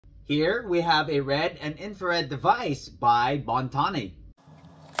Here we have a red and infrared device by Bontanny.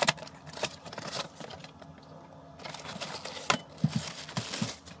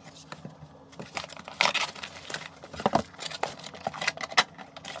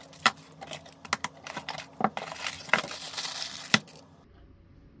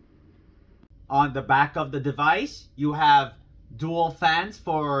 On the back of the device, you have dual fans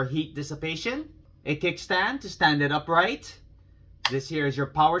for heat dissipation, a kickstand to stand it upright. This here is your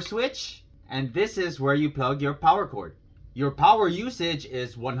power switch, and this is where you plug your power cord. Your power usage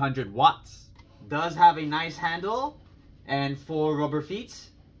is 100 watts. Does have a nice handle and 4 rubber feet.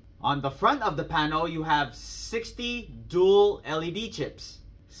 On the front of the panel, you have 60 dual LED chips,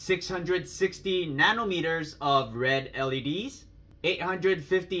 660 nanometers of red LEDs,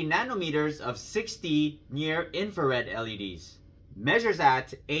 850 nanometers of 60 near-infrared LEDs. Measures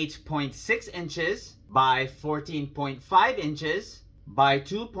at 8.6 inches by 14.5 inches by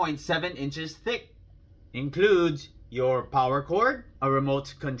 2.7 inches thick. Includes your power cord, a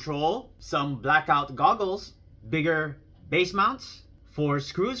remote control, some blackout goggles, bigger base mounts, 4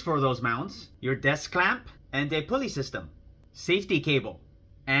 screws for those mounts, your desk clamp, and a pulley system, safety cable,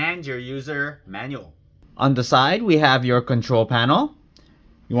 and your user manual. On the side, we have your control panel.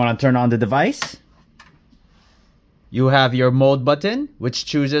 You want to turn on the device. You have your mode button, which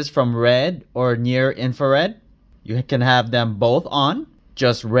chooses from red or near infrared. You can have them both on,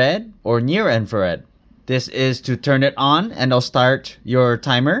 just red or near infrared. This is to turn it on and it'll start your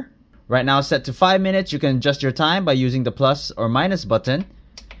timer. Right now set to 5 minutes. You can adjust your time by using the plus or minus button.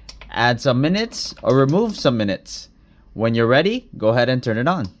 Add some minutes or remove some minutes. When you're ready, go ahead and turn it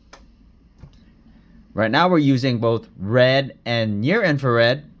on. Right now we're using both red and near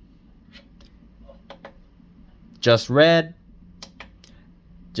infrared. Just red,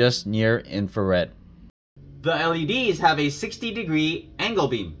 just near infrared. The LEDs have a 60-degree angle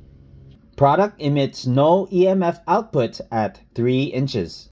beam. Product emits no EMF output at 3 inches.